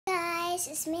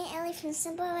guys, it's me, Ellie from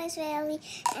Simple Ways with Ellie,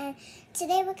 and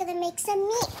today we're gonna make some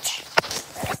meat.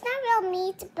 It's not real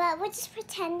meat, but we're just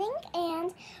pretending,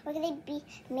 and we're gonna be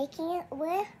making it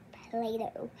with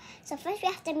Play-Doh. So first we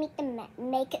have to make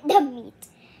the meat.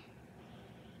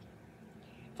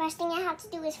 First thing you have to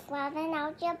do is flatten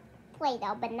out your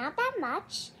Play-Doh, but not that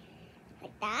much,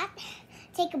 like that.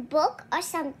 Take a book or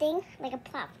something, like a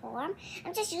platform.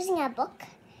 I'm just using a book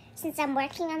since I'm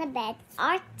working on a bed,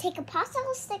 or take a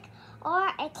popsicle stick or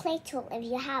a clay tool if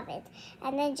you have it,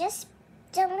 and then just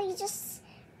gently just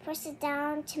press it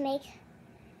down to make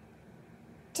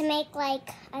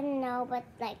like, I don't know, but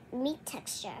like meat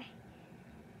texture.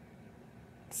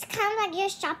 It's kind of like you're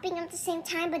shopping at the same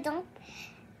time, but don't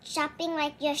shopping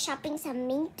like you're shopping some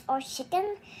meat or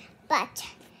chicken, but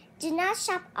do not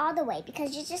shop all the way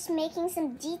because you're just making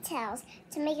some details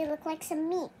to make it look like some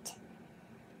meat.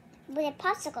 With a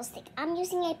popsicle stick. I'm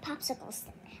using a popsicle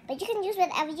stick, but you can use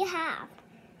whatever you have.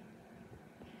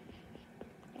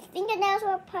 If fingernails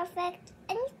were perfect,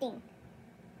 anything.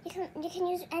 You can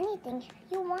use anything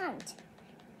you want.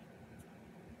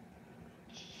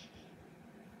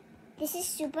 This is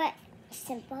super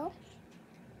simple.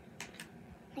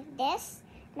 Like this.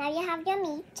 Now you have your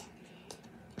meat.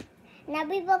 Now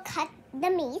we will cut the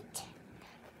meat.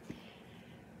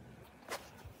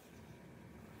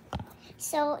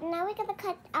 So now we're gonna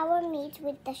cut our meat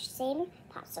with the same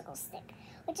popsicle stick.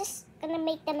 We're just gonna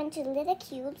make them into little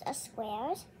cubes or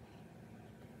squares.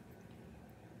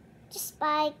 Just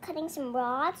by cutting some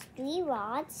rods, 3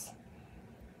 rods.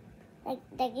 Like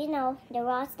you know, the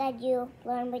rods that you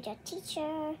learn with your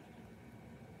teacher.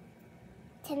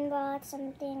 10 rods,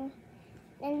 something.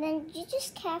 And then you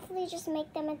just carefully just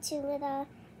make them into little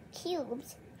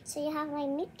cubes. So you have like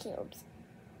meat cubes.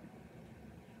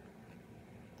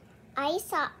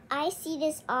 I see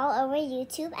this all over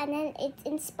YouTube, and then it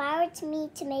inspired me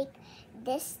to make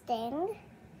this thing.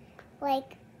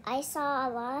 Like, I saw a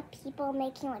lot of people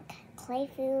making like clay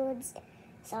foods,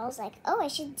 so I was like, oh, I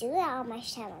should do that on my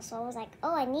channel. So I was like,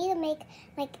 oh, I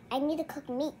need to cook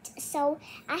meat. So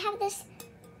I have this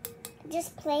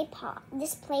play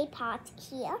pot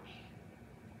here.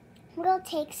 We'll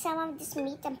take some of this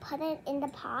meat and put it in the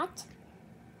pot.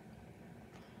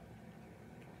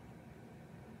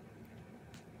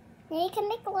 Now you can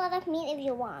make a lot of meat if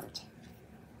you want.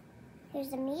 Here's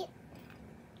the meat.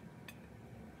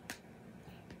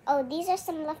 Oh, these are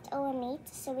some leftover meat.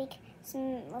 So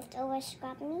some leftover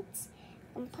scrap meats.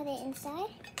 And put it inside.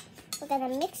 We're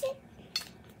gonna mix it.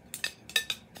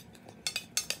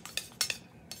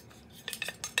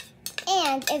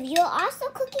 And if you're also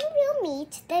cooking real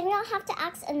meat, then you don't have to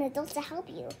ask an adult to help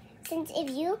you. Since if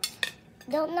you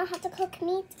don't know how to cook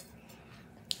meat,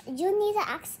 you need to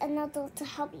ask an adult to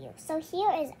help you. So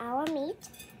here is our meat.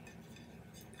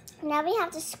 Now we have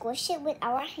to squish it with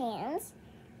our hands.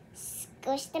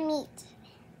 Squish the meat.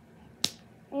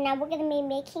 Now we're going to be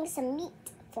making some meat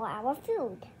for our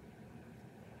food.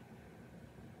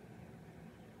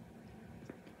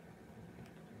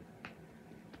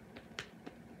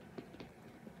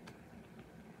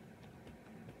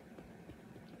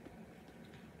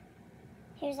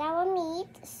 Here's our meat,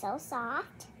 so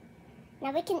soft.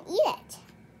 Now we can eat it.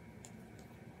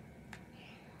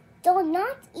 Do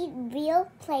not eat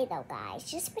real Play-Doh, guys.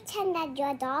 Just pretend that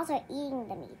your dolls are eating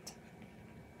the meat.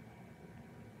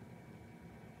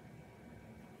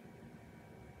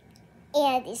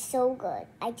 And it's so good.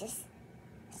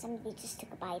 Somebody just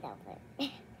took a bite of it.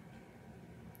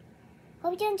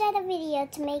 Hope you enjoyed the video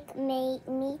to make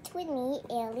meat with me,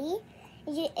 Ellie.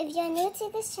 If you're new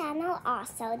to this channel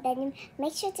also, then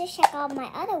make sure to check out my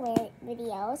other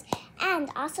videos, and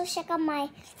also check out my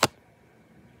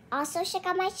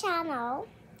channel,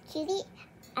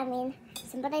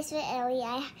 Simple Days with Ellie.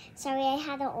 I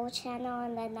had an old channel,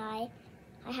 and then I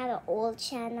had an old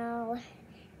channel,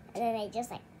 and then I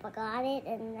just like forgot it,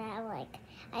 and then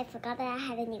I forgot that I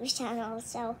had a new channel.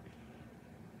 So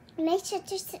make sure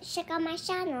to check out my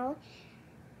channel,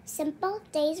 Simple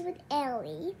Days with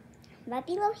Ellie, right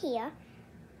below here.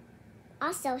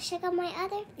 Also, check out my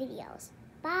other videos.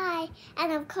 Bye.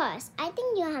 And of course, I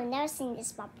think you have never seen this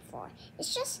spot before.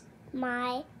 It's just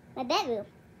my bedroom.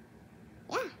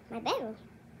 Yeah, my bedroom.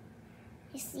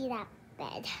 You see that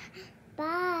bed.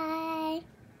 Bye.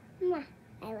 Mwah.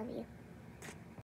 I love you.